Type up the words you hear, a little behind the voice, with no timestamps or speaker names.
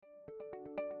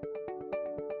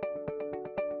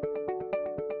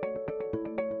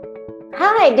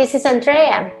Hi, this is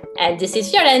Andrea. And this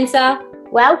is Fiorenza.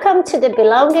 Welcome to the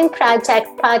Belonging Project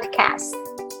podcast.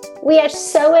 We are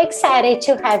so excited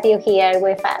to have you here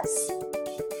with us.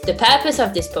 The purpose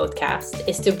of this podcast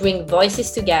is to bring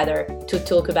voices together to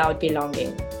talk about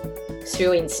belonging.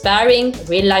 Through inspiring,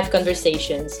 real-life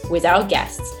conversations with our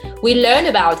guests, we learn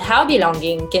about how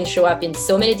belonging can show up in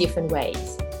so many different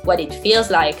ways, what it feels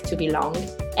like to belong,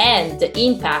 and the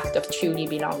impact of truly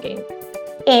belonging.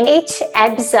 In each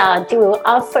episode, we will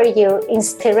offer you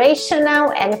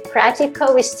inspirational and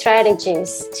practical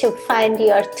strategies to find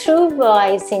your true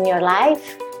voice in your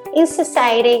life, in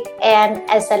society, and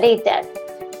as a leader.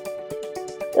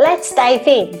 Let's dive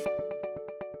in.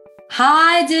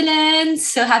 Hi, Dylan.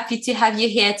 So happy to have you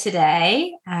here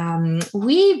today.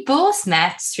 We both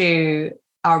met through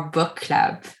our book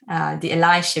club, the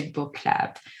Allyship Book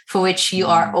Club, for which you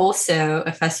are also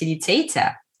a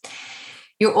facilitator.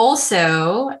 You're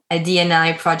also a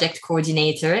D&I project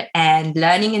coordinator and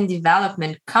learning and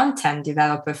development content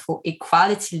developer for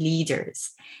equality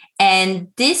leaders. And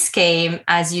this came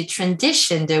as you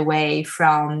transitioned away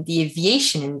from the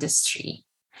aviation industry.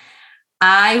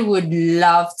 I would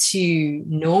love to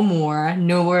know more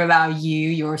about you,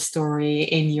 your story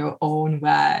in your own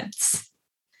words.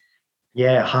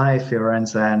 Yeah, hi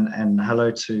Fiorenza, and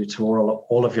hello to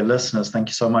all of your listeners. Thank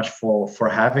you so much for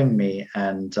having me,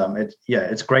 and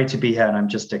it's great to be here, and I'm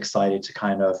just excited to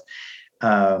kind of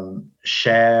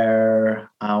share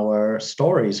our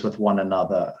stories with one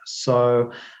another.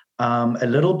 So a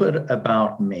little bit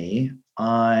about me.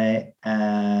 I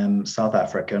am South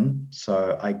African,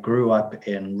 so I grew up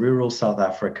in rural South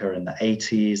Africa in the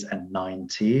 80s and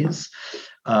 90s.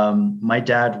 My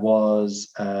dad was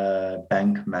a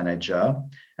bank manager,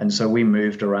 and so we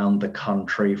moved around the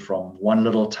country from one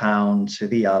little town to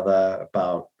the other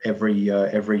about every year,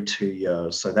 every 2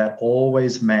 years. So that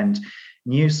always meant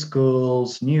new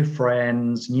schools, new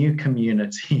friends, new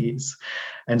communities.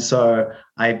 And so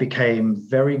I became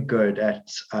very good at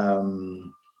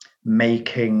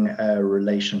making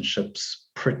relationships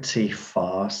pretty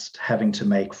fast, having to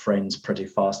make friends pretty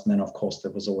fast. And then, of course,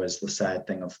 there was always the sad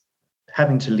thing of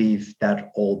having to leave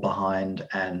that all behind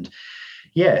and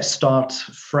start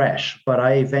fresh. But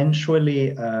I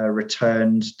eventually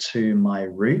returned to my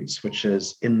roots, which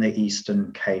is in the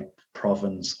Eastern Cape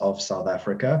province of South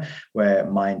Africa, where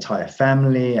my entire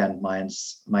family and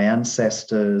my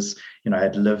ancestors,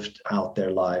 had lived out their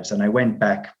lives. And I went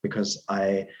back because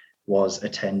I was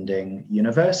attending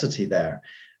university there.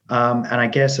 And I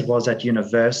guess it was at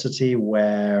university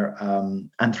where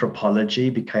anthropology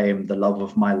became the love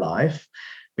of my life,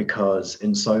 because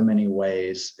in so many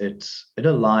ways it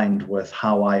aligned with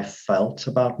how I felt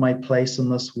about my place in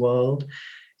this world,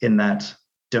 in that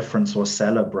difference was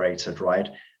celebrated, right?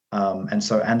 And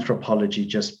so anthropology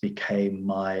just became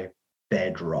my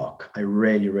bedrock. I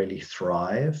really, really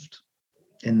thrived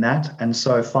in that. And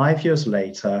so 5 years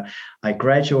later, I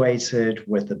graduated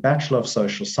with a Bachelor of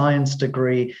Social Science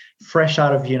degree, fresh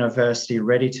out of university,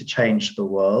 ready to change the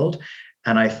world.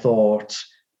 And I thought,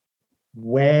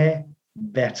 where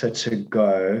better to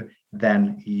go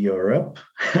than Europe?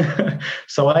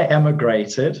 So I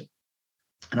emigrated.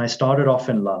 And I started off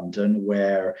in London,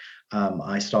 where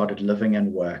I started living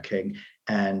and working.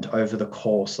 And over the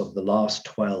course of the last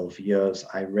 12 years,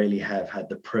 I really have had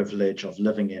the privilege of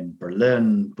living in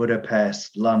Berlin,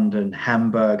 Budapest, London,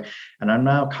 Hamburg, and I'm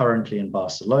now currently in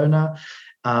Barcelona.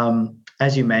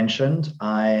 As you mentioned,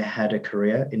 I had a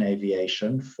career in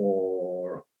aviation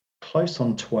for close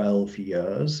on 12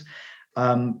 years,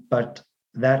 but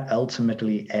that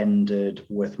ultimately ended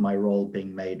with my role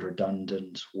being made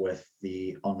redundant with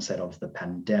the onset of the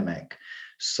pandemic.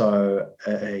 So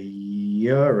a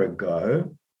year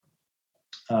ago,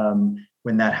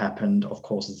 when that happened, of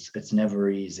course, it's never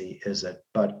easy, is it?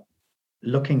 But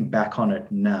looking back on it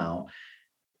now,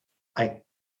 I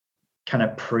can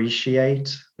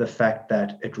appreciate the fact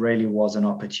that it really was an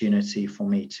opportunity for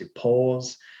me to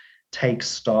pause, take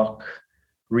stock,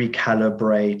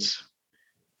 recalibrate,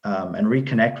 and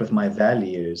reconnect with my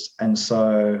values. And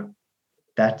so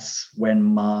that's when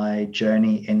my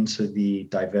journey into the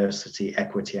diversity,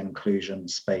 equity, inclusion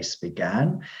space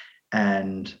began.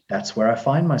 And that's where I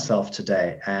find myself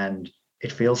today. And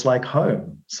it feels like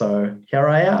home. So here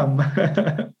I am.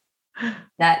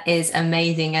 That is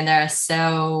amazing. And there are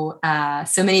so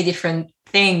many different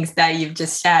things that you've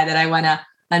just shared that I want to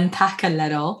unpack a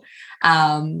little.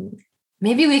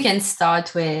 Maybe we can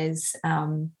start with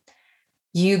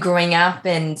you growing up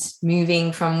and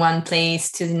moving from one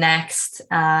place to the next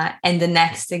and the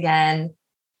next again.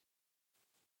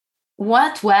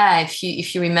 What were,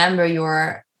 if you remember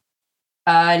your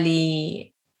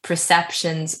early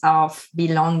perceptions of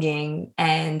belonging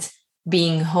and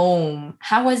being home.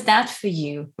 How was that for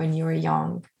you when you were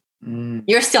young?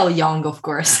 You're still young, of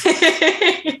course.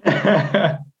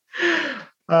 Yeah,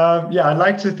 I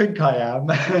like to think I am,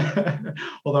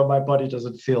 although my body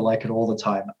doesn't feel like it all the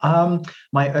time.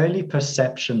 My early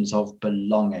perceptions of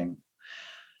belonging,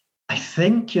 I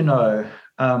think,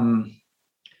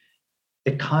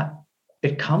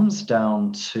 it comes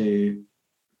down to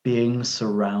being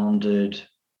surrounded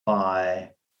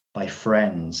by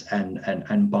friends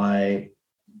and by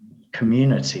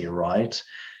community, right?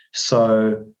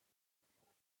 So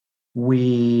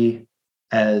we,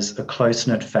 as a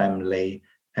close-knit family,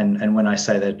 and when I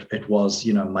say that, it was,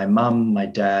 my mum, my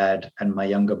dad, and my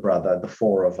younger brother, the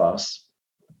four of us.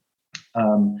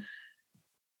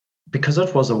 Because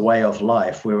it was a way of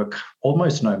life, we were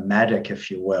almost nomadic, if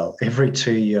you will, every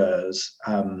 2 years,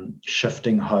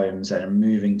 shifting homes and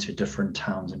moving to different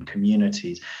towns and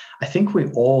communities. I think we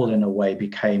all, in a way,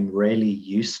 became really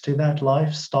used to that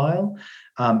lifestyle,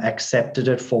 accepted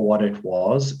it for what it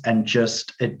was, and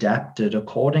just adapted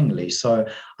accordingly. So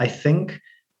I think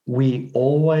we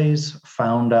always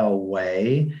found our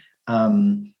way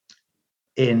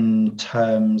in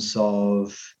terms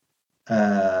of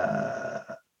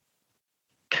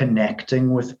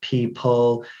connecting with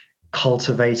people,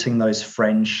 cultivating those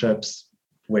friendships,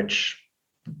 which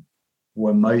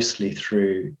were mostly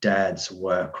through dad's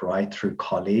work, right, through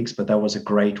colleagues. But that was a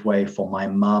great way for my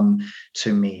mum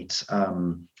to meet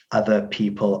other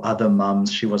people, other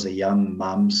mums. She was a young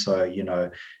mum, so,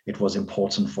 it was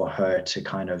important for her to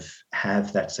kind of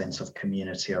have that sense of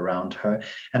community around her.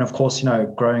 And of course,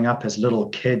 growing up as little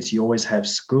kids, you always have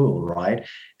school, right?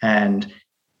 And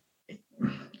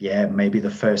yeah, maybe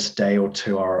the first day or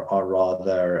two are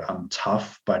rather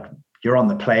tough, but you're on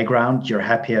the playground, you're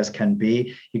happy as can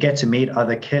be, you get to meet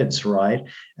other kids, right?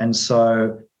 And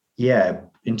so, yeah,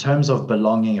 in terms of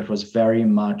belonging, it was very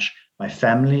much my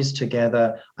family's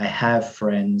together, I have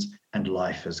friends, and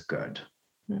life is good.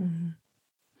 Mm-hmm.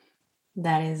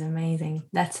 That is amazing.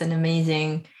 That's an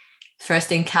amazing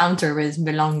first encounter with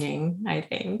belonging, I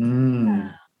think.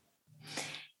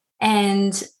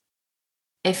 And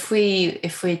if we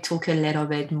talk a little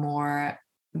bit more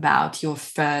about your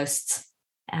first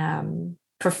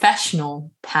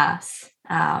professional path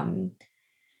and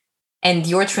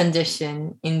your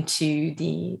transition into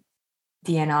the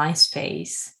D&I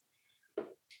space,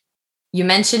 you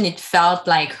mentioned it felt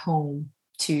like home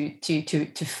to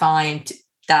find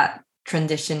that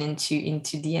transition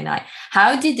into D&I.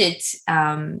 How did it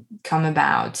come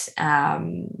about?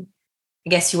 I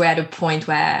guess you were at a point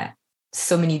where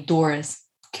so many doors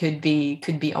could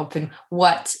be open.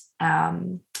 What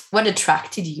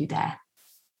attracted you there?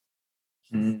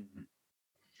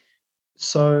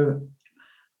 So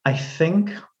I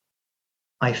think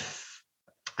I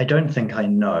don't think I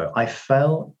know. I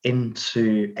fell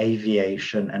into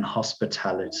aviation and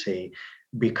hospitality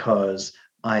because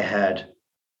I had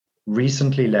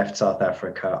recently left South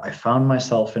Africa. I found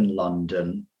myself in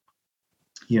London,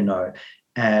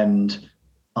 and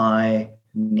I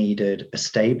needed a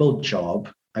stable job.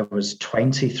 I was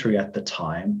 23 at the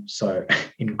time, so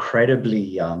incredibly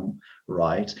young,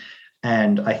 right?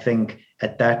 And I think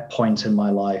at that point in my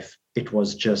life, it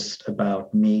was just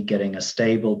about me getting a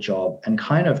stable job and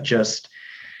kind of just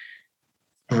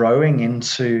growing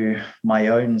into my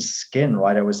own skin,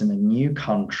 right? I was in a new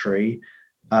country,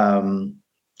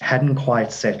 hadn't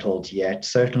quite settled yet,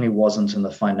 certainly wasn't in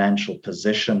the financial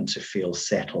position to feel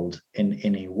settled in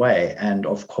any way. And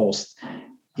of course,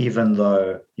 even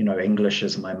though, English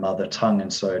is my mother tongue,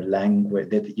 and so language,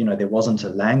 there wasn't a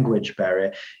language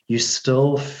barrier, you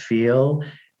still feel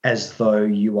as though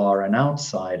you are an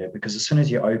outsider, because as soon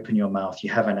as you open your mouth, you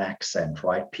have an accent,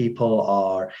 right? People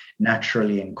are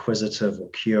naturally inquisitive or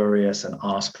curious and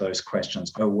ask those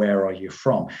questions. Oh, where are you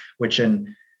from? Which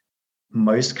in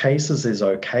most cases is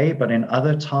okay, but in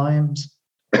other times,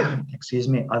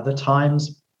 other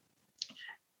times,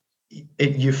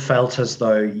 you felt as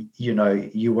though,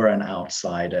 you were an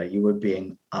outsider, you were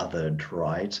being othered,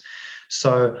 right?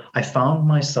 So I found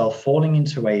myself falling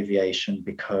into aviation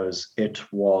because it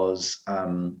was,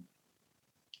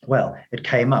 it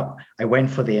came up. I went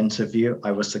for the interview.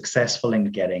 I was successful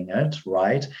in getting it,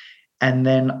 right? And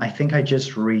then I think I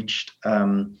just reached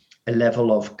a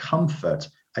level of comfort.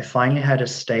 I finally had a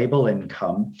stable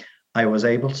income. I was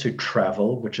able to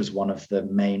travel, which is one of the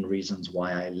main reasons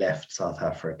why I left South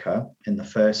Africa in the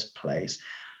first place.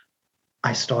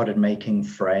 I started making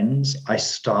friends. I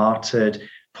started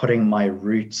putting my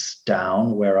roots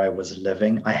down where I was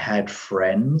living. I had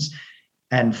friends.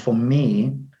 And for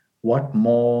me, what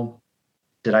more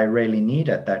did I really need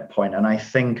at that point? And I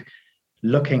think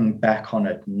looking back on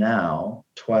it now,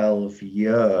 12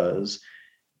 years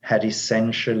had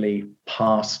essentially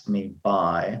passed me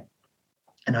by,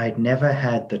 and I'd never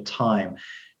had the time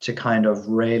to kind of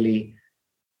really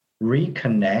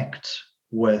reconnect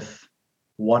with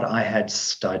what I had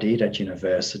studied at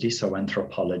university, so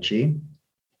anthropology.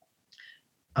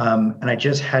 And I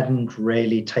just hadn't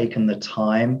really taken the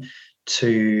time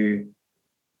to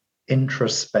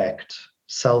introspect,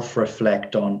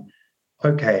 self-reflect on,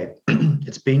 okay,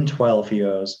 it's been 12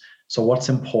 years, so what's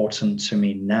important to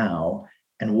me now?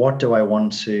 And what do I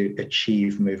want to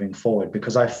achieve moving forward?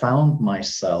 Because I found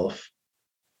myself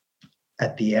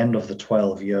at the end of the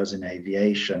 12 years in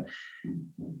aviation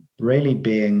really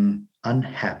being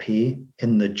unhappy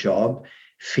in the job,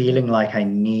 feeling like I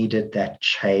needed that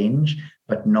change,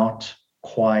 but not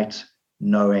quite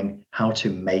knowing how to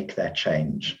make that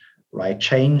change, right?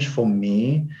 Change for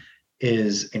me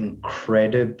is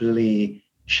incredibly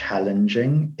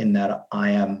challenging in that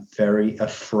I am very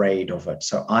afraid of it.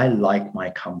 So I like my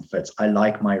comforts, I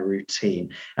like my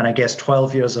routine. And I guess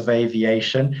 12 years of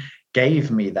aviation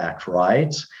gave me that,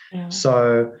 right? Yeah.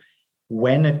 So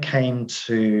when it came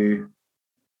to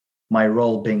my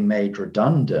role being made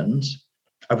redundant,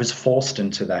 I was forced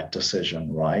into that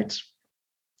decision, right?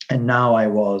 And now I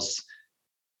was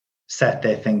sat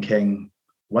there thinking,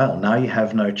 well, now you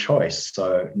have no choice.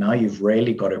 So now you've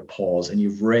really got to pause and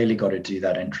you've really got to do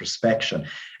that introspection.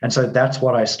 And so that's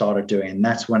what I started doing. And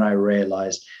that's when I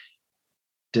realized,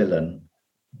 Dylan,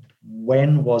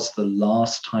 when was the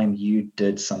last time you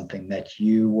did something that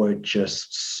you were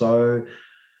just so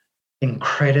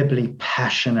incredibly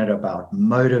passionate about,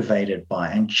 motivated by,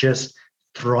 and just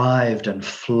thrived and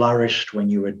flourished when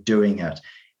you were doing it?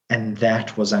 And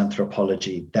that was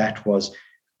anthropology. That was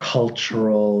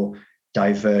cultural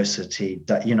diversity,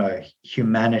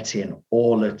 humanity in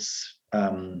all its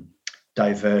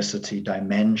diversity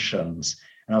dimensions.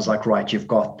 And I was like, right, you've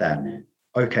got that.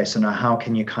 Okay, so now how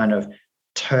can you kind of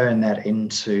turn that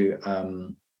into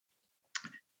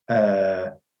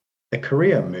a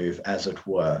career move, as it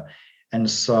were? And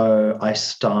so I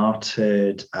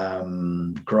started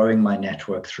growing my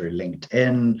network through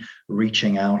LinkedIn,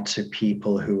 reaching out to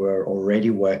people who were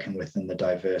already working within the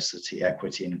diversity,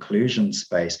 equity, inclusion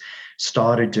space,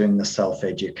 started doing the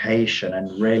self-education.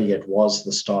 And really, it was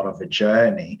the start of a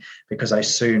journey, because I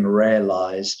soon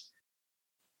realized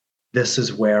this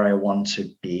is where I want to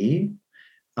be.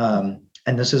 And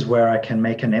this is where I can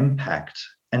make an impact.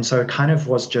 And so it kind of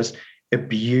was just a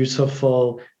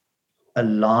beautiful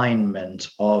alignment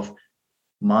of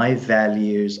my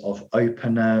values of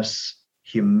openness,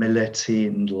 humility,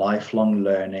 and lifelong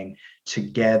learning,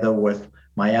 together with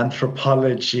my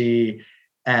anthropology.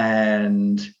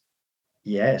 And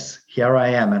yes, here I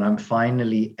am. And I'm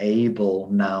finally able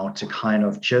now to kind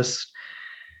of just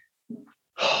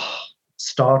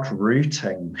start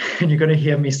rooting. And you're going to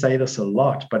hear me say this a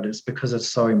lot, but it's because it's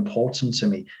so important to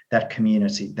me, that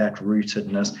community, that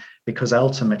rootedness, because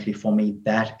ultimately for me,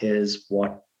 that is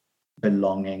what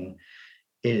belonging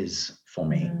is for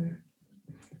me.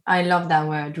 I love that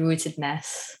word,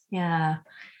 rootedness. Yeah.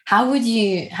 How would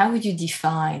you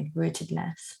define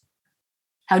rootedness?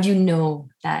 How do you know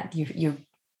that you're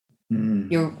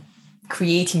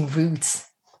creating roots?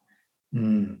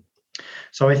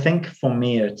 So I think for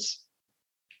me,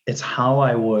 it's how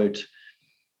I would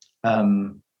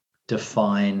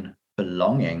define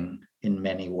belonging in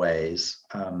many ways.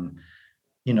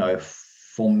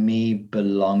 For me,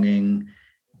 belonging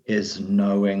is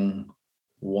knowing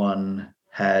one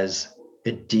has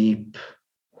a deep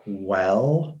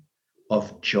well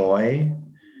of joy,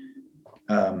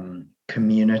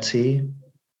 community,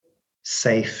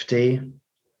 safety,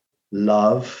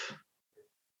 love,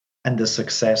 and the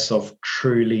success of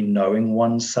truly knowing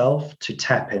oneself to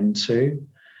tap into.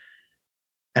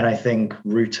 And I think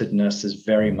rootedness is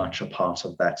very much a part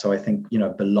of that. So I think,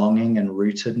 belonging and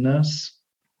rootedness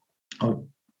are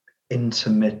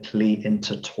intimately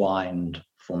intertwined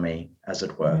for me, as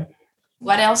it were.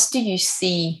 What else do you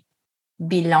see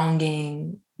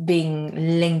belonging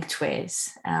being linked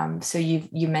with? So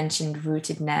you mentioned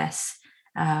rootedness.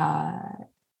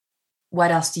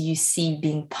 What else do you see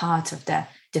being part of the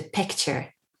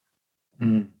picture?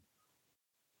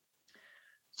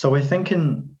 So I think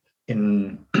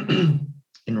in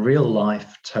real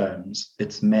life terms,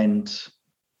 it's meant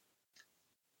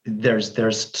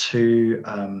there's two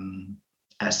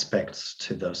aspects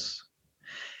to this.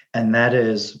 And that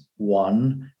is,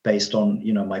 one, based on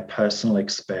my personal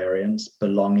experience,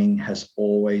 belonging has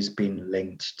always been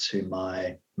linked to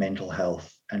my mental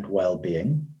health and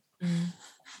well-being.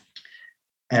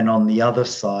 And on the other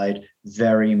side,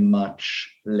 very much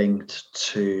linked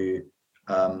to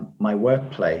my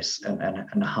workplace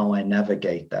and how I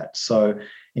navigate that. So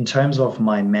in terms of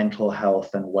my mental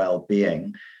health and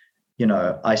well-being, you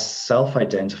know, I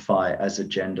self-identify as a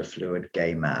gender fluid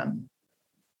gay man.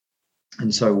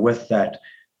 And so with that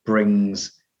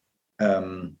brings,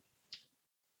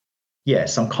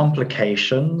 some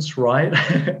complications, right?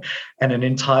 And an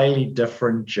entirely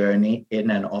different journey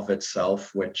in and of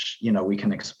itself, which, you know, we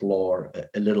can explore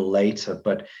a little later.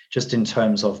 But just in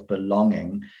terms of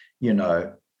belonging, you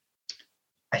know,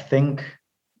 I think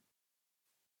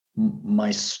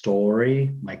my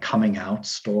story, my coming out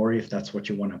story, if that's what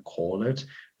you want to call it,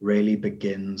 really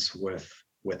begins with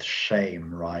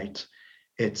shame, right?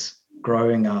 It's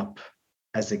growing up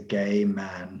as a gay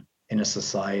man in a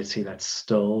society that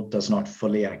still does not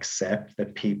fully accept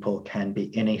that people can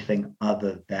be anything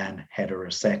other than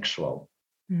heterosexual.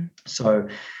 So,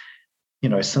 you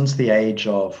know, since the age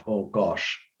of,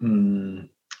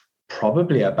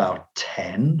 probably about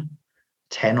 10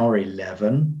 or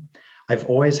 11, I've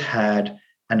always had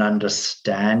an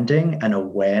understanding and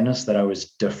awareness that I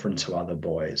was different to other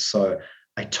boys. So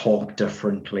I talk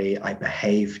differently, I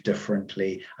behave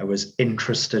differently, I was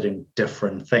interested in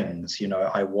different things. You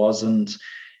know, I wasn't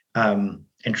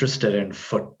interested in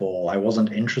football, I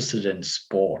wasn't interested in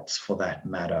sports for that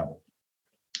matter.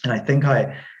 And I think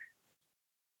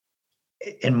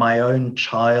in my own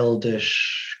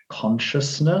childish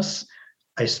consciousness,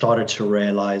 I started to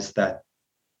realize that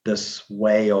this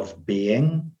way of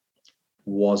being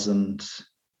wasn't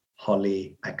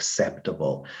wholly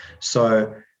acceptable.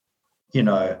 So, you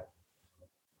know,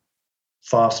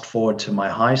 fast forward to my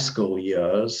high school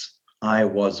years, I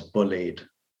was bullied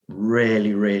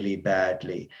really, really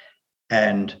badly.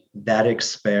 And that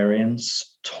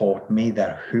experience taught me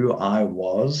that who I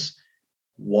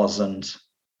wasn't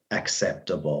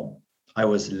acceptable. I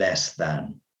was less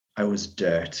than, I was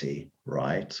dirty,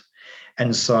 right?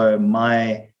 And so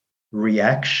my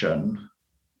reaction,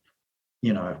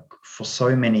 you know, for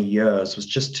so many years was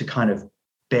just to kind of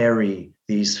bury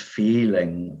these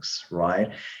feelings,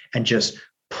 right? And just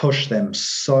push them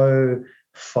so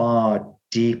far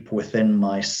deep within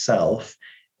myself,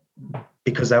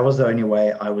 because that was the only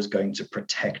way I was going to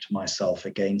protect myself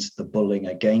against the bullying,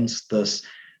 against this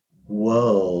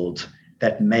world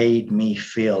that made me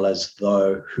feel as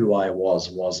though who I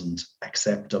wasn't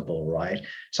acceptable, right?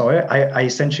 So I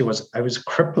essentially was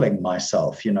crippling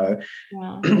myself, you know,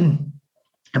 and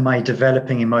my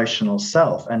developing emotional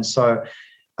self. And so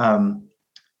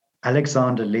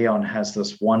Alexander Leon has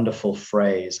this wonderful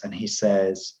phrase, and he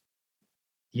says,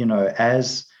 you know,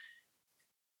 as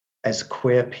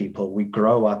queer people, we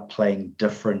grow up playing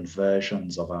different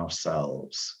versions of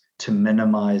ourselves to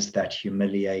minimize that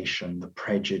humiliation, the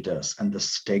prejudice, and the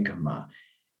stigma.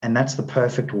 And that's the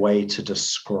perfect way to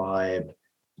describe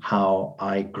how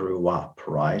I grew up,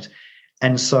 right?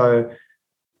 And so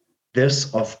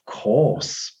this, of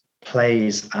course,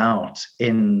 plays out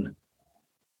in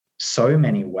so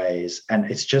many ways, and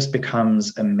it just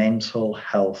becomes a mental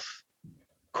health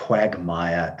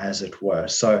quagmire, as it were.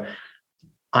 So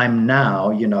I'm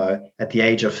now, you know, at the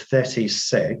age of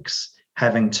 36,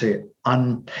 having to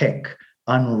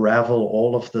unravel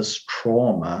all of this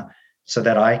trauma so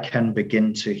that I can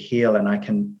begin to heal, and I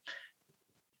can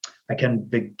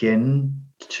begin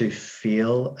to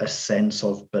feel a sense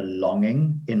of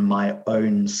belonging in my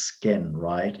own skin,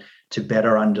 right? To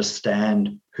better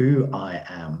understand who I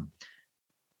am.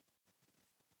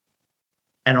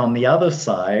 And on the other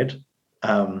side,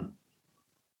 I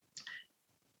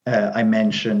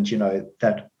mentioned, you know,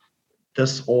 that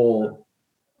this all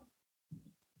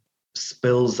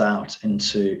spills out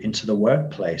into the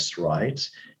workplace, right?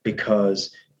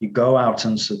 Because you go out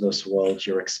into this world,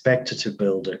 you're expected to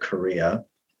build a career.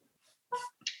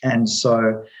 And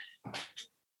so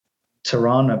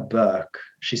Tarana Burke,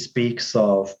 she speaks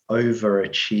of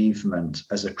overachievement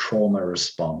as a trauma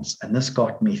response. And this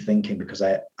got me thinking, because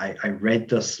I read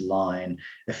this line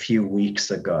a few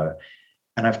weeks ago,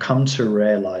 and I've come to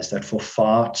realize that for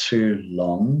far too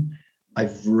long,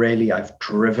 I've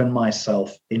driven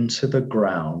myself into the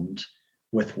ground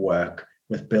with work,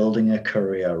 with building a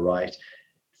career, right?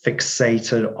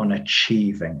 Fixated on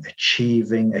achieving,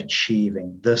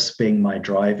 this being my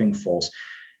driving force,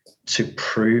 to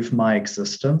prove my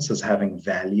existence as having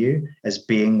value, as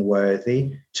being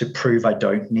worthy, to prove I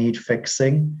don't need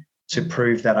fixing, to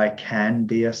prove that I can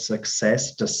be a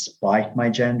success despite my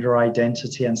gender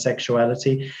identity and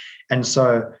sexuality. And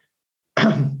so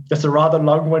it's a rather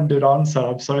long-winded answer.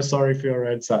 I'm so sorry for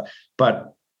your answer.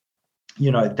 But,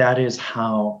 you know, that is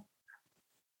how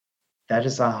that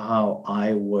is how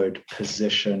I would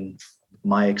position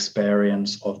my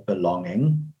experience of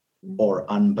belonging or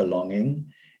unbelonging,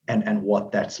 and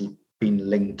what that's been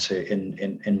linked to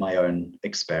in my own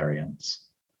experience.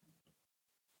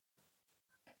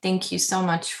 Thank you so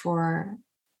much for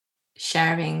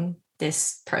sharing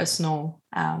this personal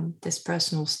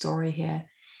story here.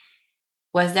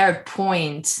 Was there a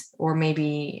point, or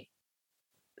maybe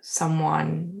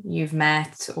someone you've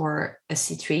met, or a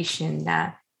situation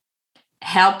that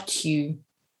helped you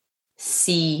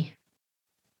see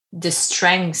the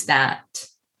strengths that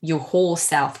your whole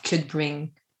self could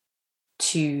bring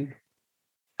to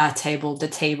the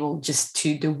table, just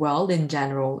to the world in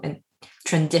general, and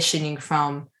transitioning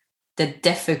from the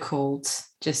difficult,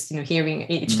 just, hearing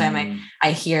each time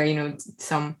I hear,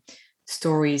 some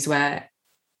stories where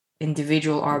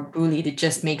individuals are bullied, it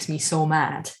just makes me so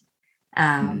mad.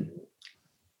 And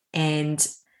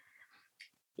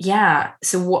yeah,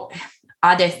 so what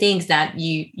are there things that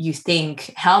you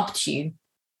think helped you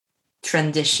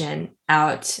transition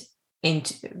out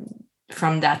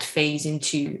from that phase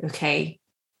into, okay,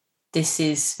 this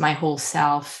is my whole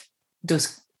self,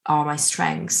 those are my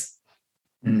strengths?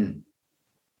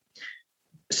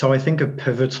 So I think a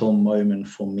pivotal moment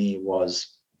for me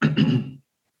was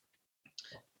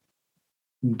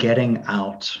getting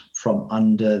out from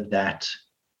under that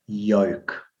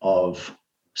yoke of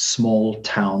small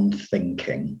town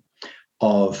thinking,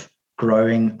 of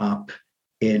growing up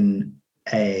in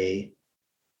a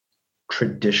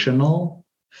traditional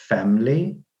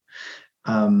family,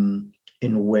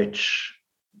 in which,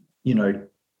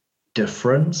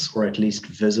 difference, or at least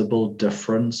visible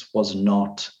difference, was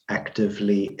not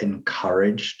actively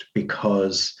encouraged,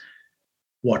 because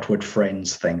what would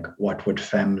friends think? What would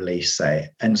family say?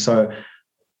 And so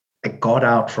I got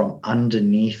out from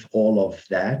underneath all of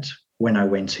that when I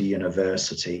went to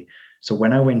university. So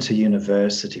when I went to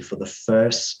university for the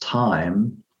first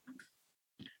time,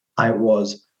 I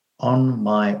was on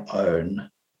my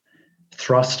own,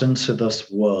 thrust into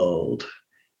this world,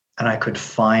 and I could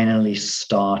finally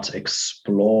start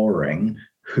exploring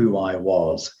who I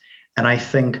was. And I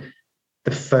think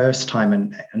the first time,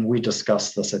 and we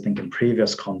discussed this, I think, in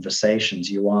previous conversations,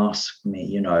 you asked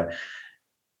me,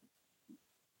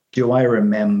 do I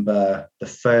remember the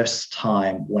first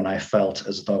time when I felt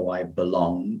as though I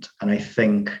belonged? And I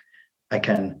think I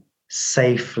can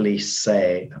safely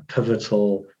say a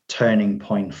pivotal turning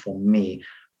point for me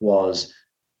was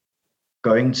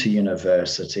going to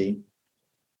university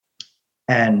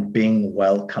and being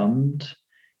welcomed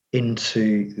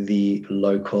into the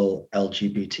local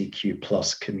LGBTQ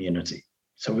plus community.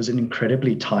 So it was an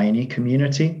incredibly tiny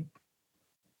community,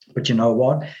 but you know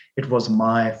what? It was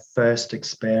my first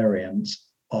experience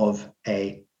of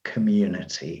a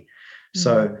community.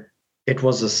 So it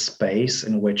was a space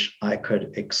in which I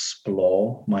could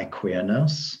explore my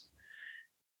queerness.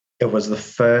 It was the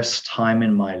first time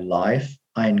in my life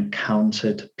I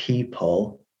encountered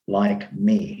people like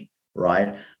me,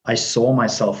 right? I saw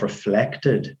myself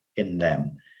reflected in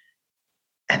them.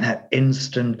 And that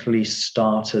instantly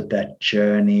started that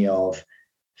journey of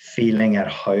feeling at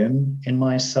home in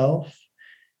myself.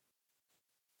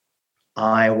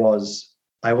 I was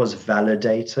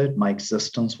validated, my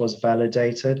existence was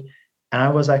validated, and I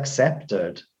was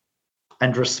accepted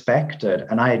and respected.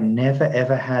 And I had never,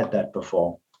 ever had that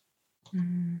before.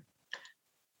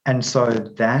 And so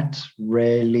that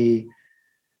really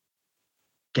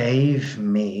gave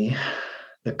me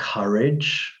the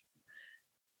courage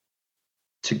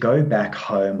to go back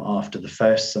home after the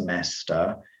first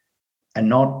semester and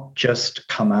not just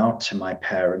come out to my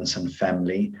parents and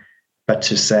family, but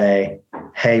to say,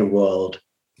 hey, world,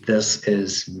 this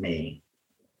is me.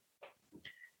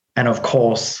 And of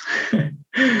course,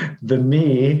 the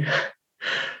me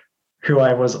who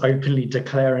I was openly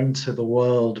declaring to the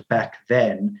world back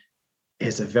then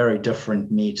is a very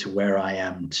different me to where I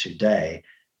am today.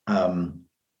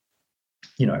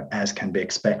 As can be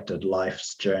expected,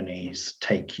 life's journeys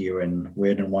take you in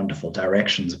weird and wonderful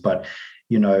directions, but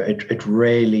it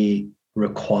really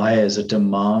requires, it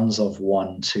demands of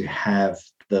one to have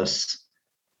this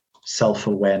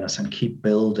self-awareness and keep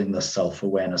building the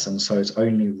self-awareness. And so it's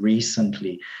only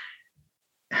recently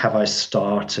have I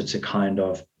started to kind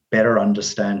of better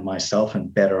understand myself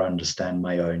and better understand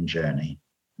my own journey.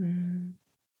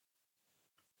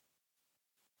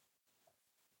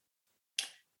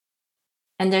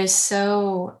 And there's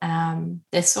so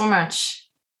much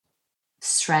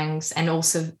strength and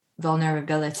also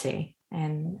vulnerability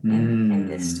in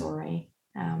this story.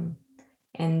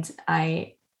 And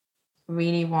I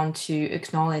really want to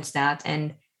acknowledge that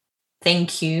and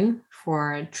thank you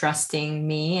for trusting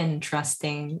me and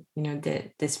trusting,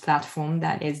 this platform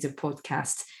that is the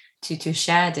podcast to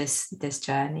share this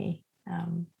journey.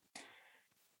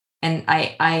 And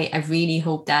I really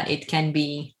hope that it can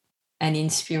be an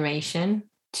inspiration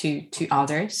to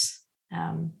others.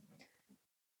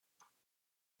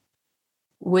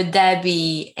 Would there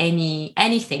be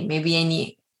anything,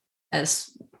 maybe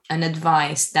as an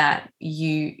advice that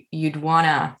you'd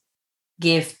wanna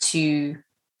give to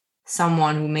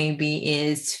someone who maybe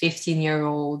is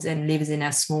 15-year-old and lives in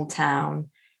a small town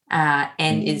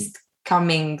and is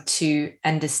coming to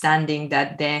understanding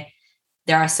that there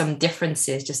are some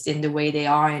differences just in the way they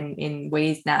are, in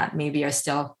ways that maybe are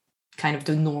still kind of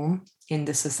the norm in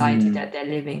the society that they're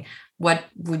living? What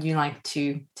would you like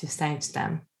to say to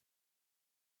them?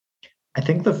 I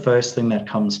think the first thing that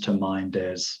comes to mind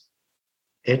is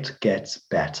it gets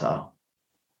better.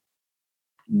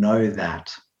 Know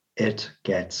that it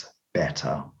gets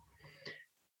better.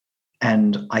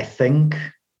 And I think,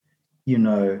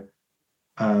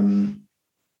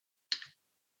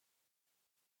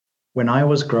 when I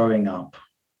was growing up,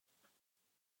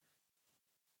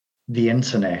 the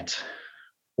internet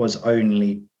was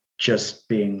only just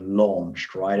being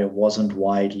launched, right? It wasn't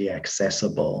widely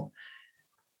accessible.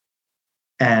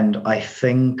 And I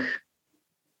think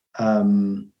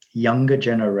younger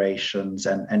generations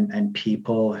and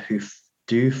people who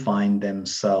do find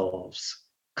themselves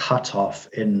cut off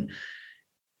in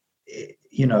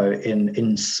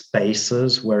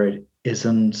spaces where it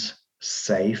isn't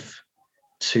safe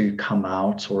to come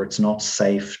out, or it's not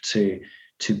safe to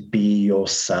be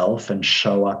yourself and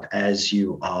show up as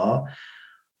you are.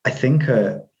 I think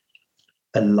a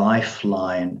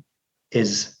lifeline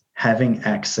is having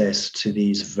access to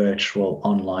these virtual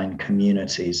online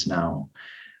communities now.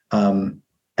 And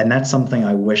that's something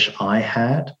I wish I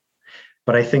had.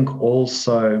 But I think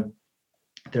also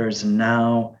there is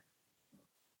now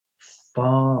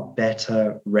far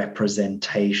better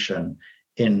representation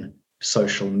in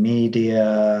social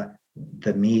media,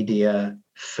 the media,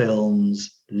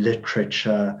 films,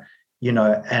 literature,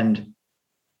 and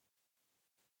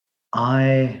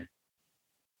I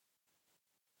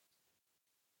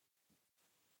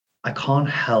can't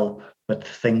help but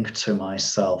think to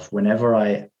myself whenever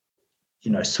I,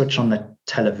 switch on the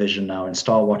television now and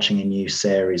start watching a new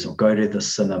series or go to the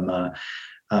cinema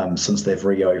since they've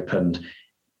reopened,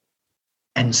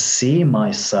 and see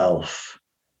myself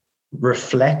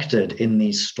reflected in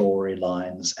these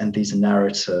storylines and these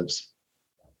narratives.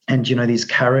 And, these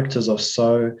characters are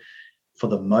so, for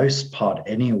the most part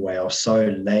anyway, are so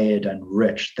layered and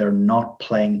rich. They're not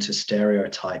playing to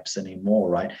stereotypes anymore,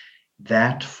 right?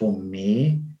 That for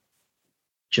me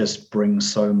just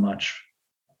brings so much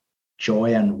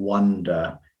joy and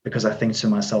wonder, because I think to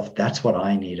myself, that's what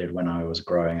I needed when I was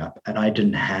growing up, and I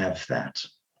didn't have that.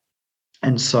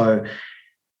 And so,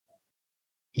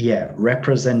 yeah,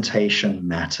 representation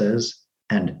matters,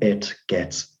 and it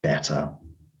gets better.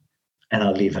 And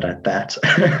I'll leave it at that.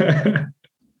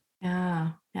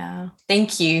 Yeah.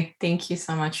 Thank you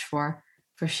so much for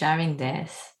sharing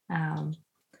this.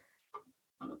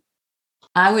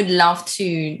 I would love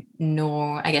to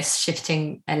know, I guess,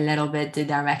 shifting a little bit the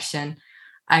direction,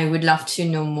 I would love to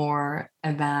know more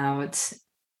about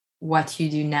what you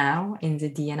do now in the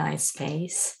D&I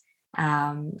space.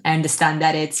 I understand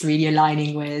that it's really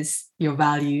aligning with your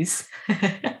values.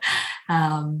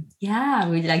 Would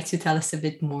you like to tell us a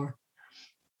bit more?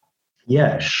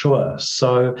 Yeah, sure.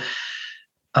 So,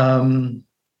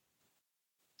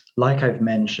 like I've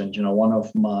mentioned, one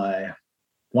of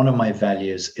my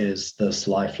values is this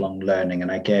lifelong learning.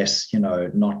 And I guess,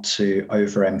 not to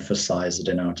overemphasize it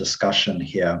in our discussion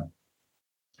here,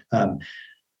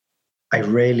 I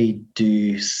really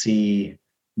do see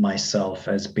myself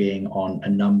as being on a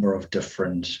number of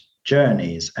different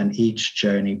journeys, and each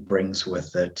journey brings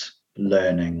with it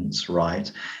learnings,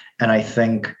 right? And I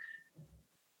think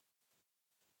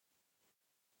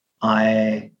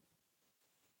I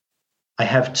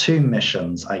have two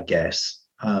missions, I guess,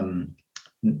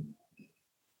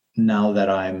 now that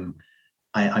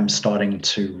I'm starting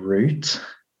to root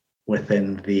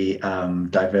within the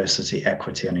diversity,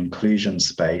 equity, and inclusion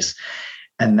space.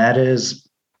 And that is,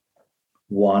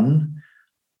 one,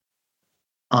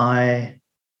 I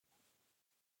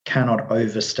cannot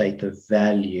overstate the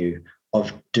value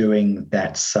of doing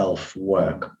that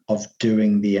self-work, of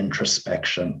doing the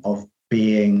introspection, of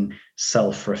being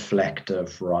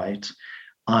self-reflective, right?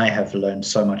 I have learned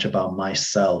so much about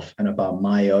myself and about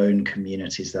my own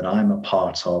communities that I'm a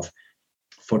part of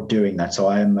for doing that. So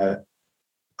I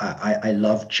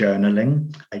love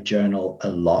journaling. I journal a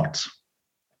lot,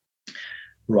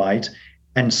 right?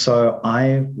 And so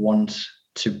I want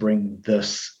to bring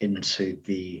this into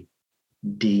the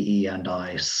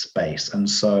DE&I space. And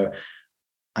so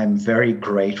I'm very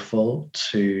grateful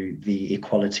to the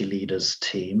Equality Leaders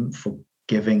team for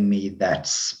giving me that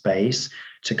space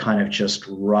to kind of just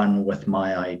run with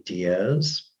my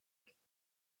ideas.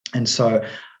 And so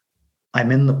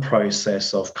I'm in the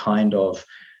process of kind of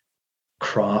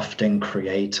crafting,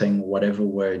 creating, whatever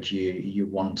word you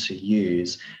want to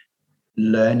use,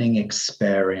 learning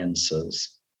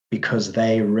experiences, because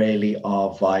they really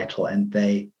are vital and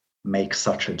they make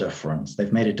such a difference.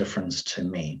 They've made a difference to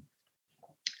me.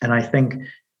 And I think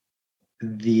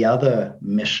the other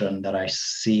mission that I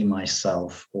see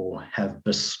myself or have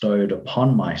bestowed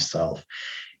upon myself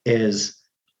is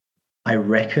I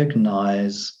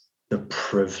recognize the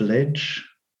privilege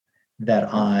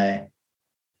that I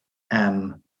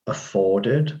am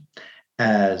afforded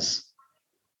as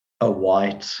a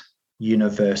white,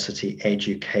 university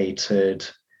educated,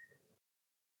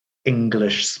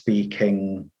 English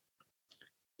speaking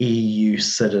EU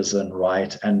citizen,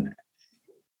 right? And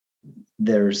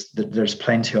there's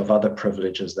plenty of other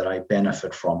privileges that I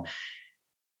benefit from.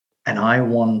 And I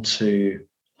want to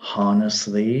harness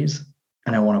these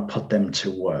and I want to put them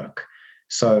to work.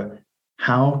 So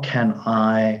how can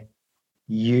I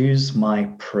use my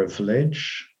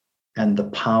privilege and the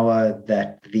power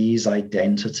that these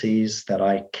identities that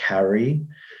I carry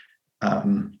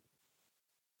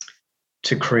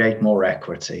to create more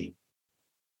equity,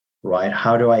 right?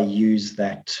 How do I use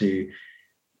that to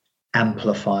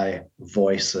amplify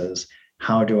voices?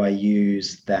 How do I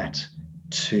use that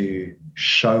to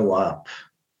show up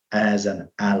as an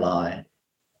ally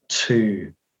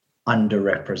to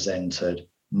underrepresented,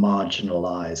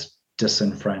 marginalized,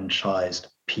 disenfranchised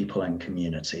people and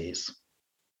communities?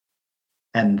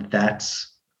 And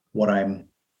that's what I'm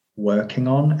working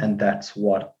on. And that's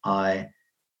what I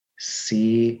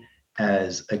see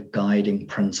as a guiding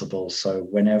principle. So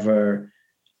whenever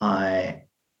I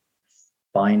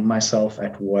find myself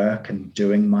at work and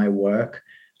doing my work,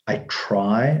 I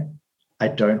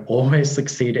don't always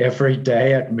succeed every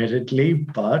day, admittedly,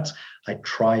 but I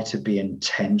try to be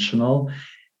intentional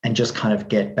and just kind of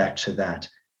get back to that.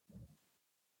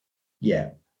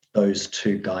 Yeah, those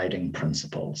two guiding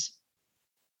principles.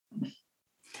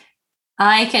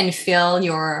 I can feel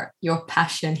your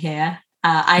passion here.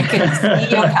 I can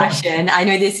see your passion. I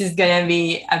know this is going to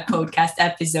be a podcast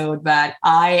episode, but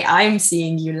I'm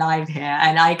seeing you live here,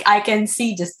 and I can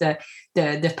see just the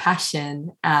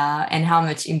passion and how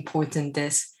much important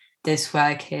this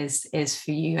work is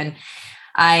for you. And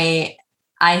I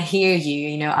hear you.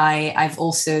 You know, I've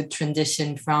also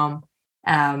transitioned from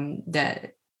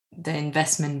the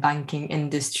investment banking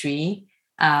industry.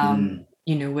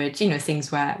 You know, which, you know,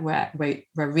 things were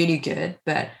really good,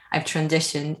 but I've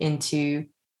transitioned into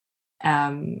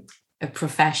a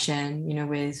profession, you know,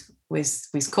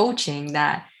 with coaching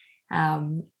that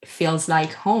feels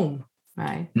like home,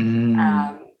 right?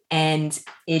 And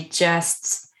it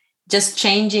just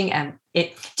changing, and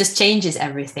it just changes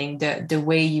everything. The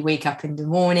way you wake up in the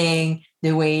morning,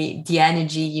 the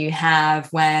energy you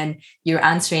have when you're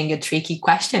answering a tricky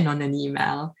question on an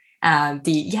email.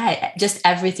 Just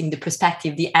everything, the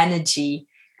perspective, the energy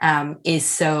is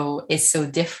so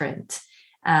different.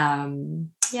 It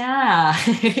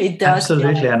does.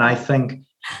 Absolutely. And I think,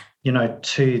 you know,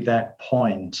 to that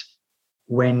point,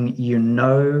 when you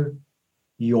know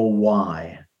your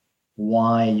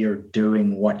why you're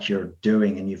doing what you're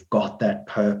doing, and you've got that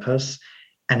purpose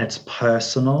and it's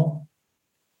personal,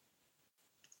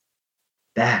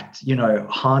 that, you know,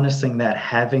 harnessing that,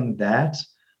 having that,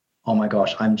 oh my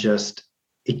gosh, I'm just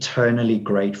eternally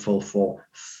grateful for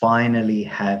finally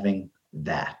having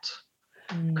that,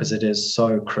 because it is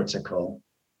so critical.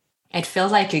 It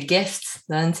feels like a gift,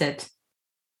 doesn't it?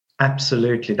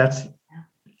 Absolutely. That's,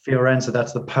 Fiorenza,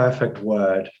 that's the perfect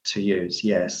word to use.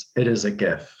 Yes, it is a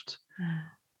gift.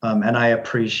 And I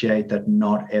appreciate that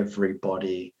not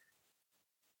everybody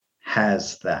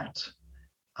has that.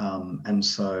 And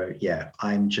so, yeah,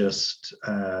 I'm just,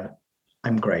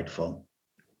 I'm grateful.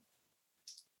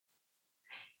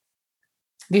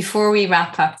 Before we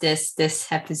wrap up this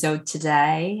episode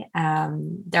today,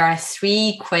 there are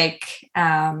 3 quick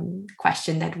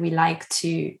questions that we like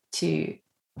to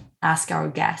ask our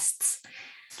guests.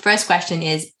 First question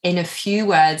is, in a few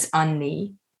words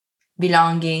only,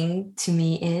 belonging to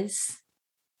me is?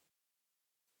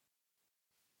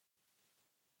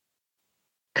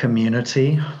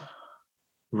 Community,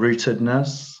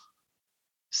 rootedness,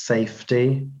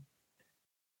 safety,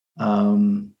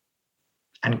 and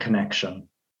connection.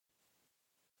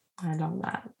 I love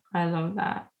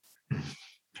that.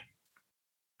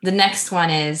 the next one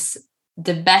is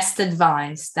the best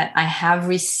advice that I have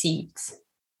received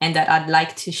and that I'd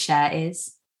like to share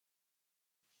is?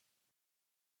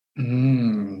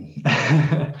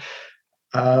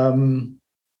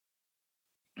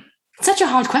 Such a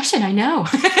hard question, I know.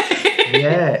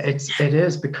 Yeah, it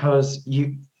is, because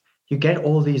you get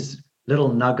all these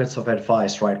little nuggets of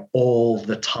advice, right, all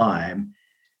the time,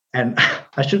 and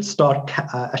I should start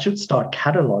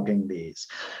cataloging these.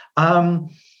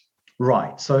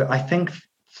 Right. So I think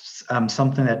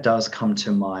something that does come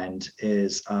to mind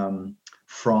is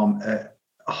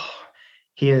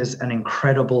he is an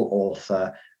incredible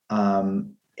author.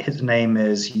 His name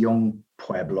is Young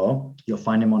Pueblo. You'll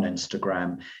find him on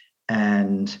Instagram.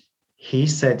 And he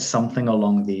said something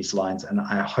along these lines, and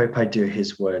I hope I do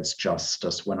his words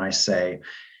justice when I say,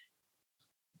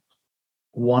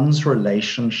 one's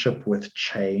relationship with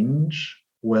change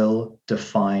will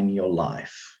define your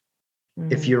life.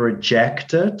 If you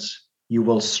reject it, you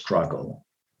will struggle.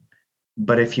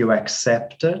 But if you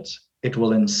accept it, it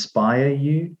will inspire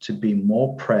you to be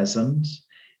more present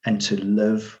and to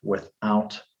live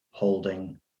without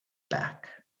holding back.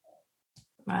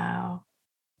 Wow.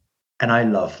 And I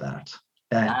love that.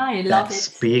 That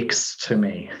speaks to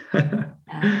me.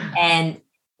 And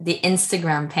the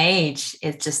Instagram page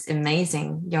is just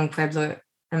amazing. Young Pueblo.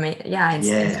 I mean, yeah,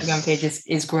 Instagram page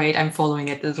is great. I'm following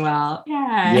it as well.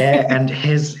 Yeah. Yeah, and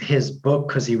his book,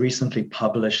 because he recently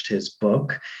published his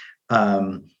book,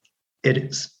 it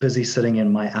is busy sitting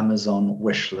in my Amazon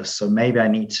wish list. So maybe I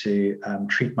need to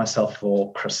treat myself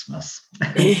for Christmas.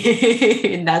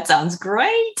 That sounds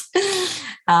great.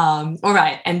 All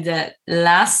right. And the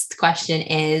last question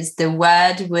is, the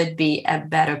world would be a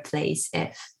better place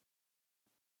if?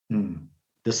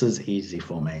 This is easy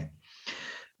for me.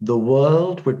 The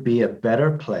world would be a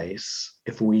better place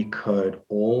if we could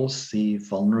all see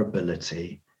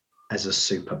vulnerability as a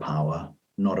superpower,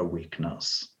 not a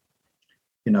weakness.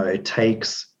 You know, it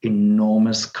takes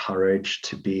enormous courage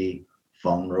to be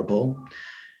vulnerable,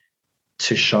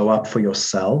 to show up for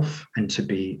yourself, and to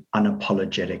be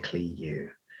unapologetically you.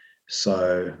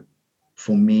 So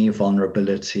for me,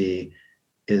 vulnerability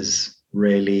is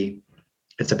really,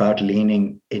 it's about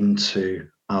leaning into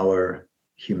our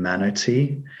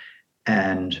humanity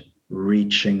and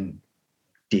reaching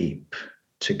deep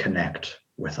to connect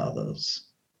with others.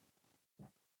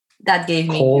 That gave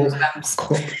me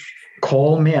goosebumps.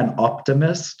 Call me an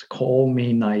optimist, call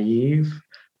me naive,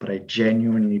 but I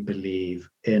genuinely believe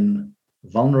in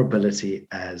vulnerability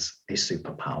as a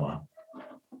superpower.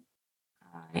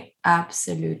 I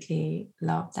absolutely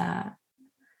love that.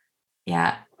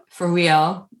 Yeah, for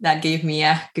real, that gave me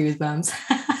goosebumps.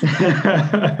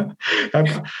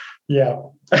 Yeah.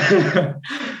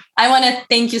 I want to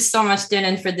thank you so much,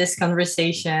 Dylan, for this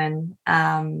conversation.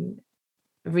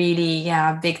 Really,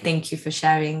 big thank you for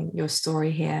sharing your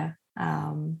story here.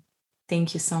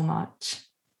 Thank you so much.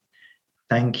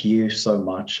 Thank you so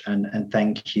much. And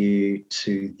thank you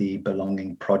to the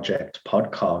Belonging Project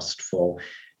podcast for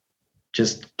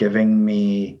just giving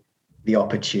me the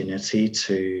opportunity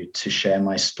to share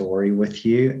my story with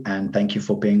you. And thank you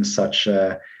for being such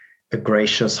a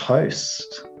gracious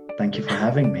host. Thank you for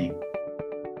having me.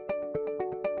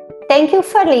 Thank you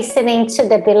for listening to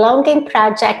the Belonging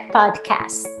Project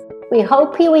podcast. We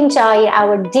hope you enjoy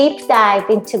our deep dive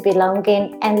into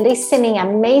belonging and listening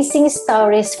amazing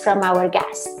stories from our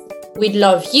guests. We'd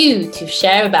love you to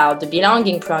share about the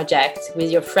Belonging Project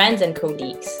with your friends and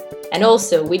colleagues. And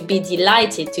also, we'd be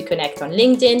delighted to connect on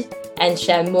LinkedIn and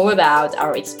share more about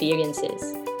our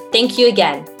experiences. Thank you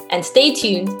again, and stay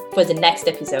tuned for the next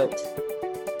episode.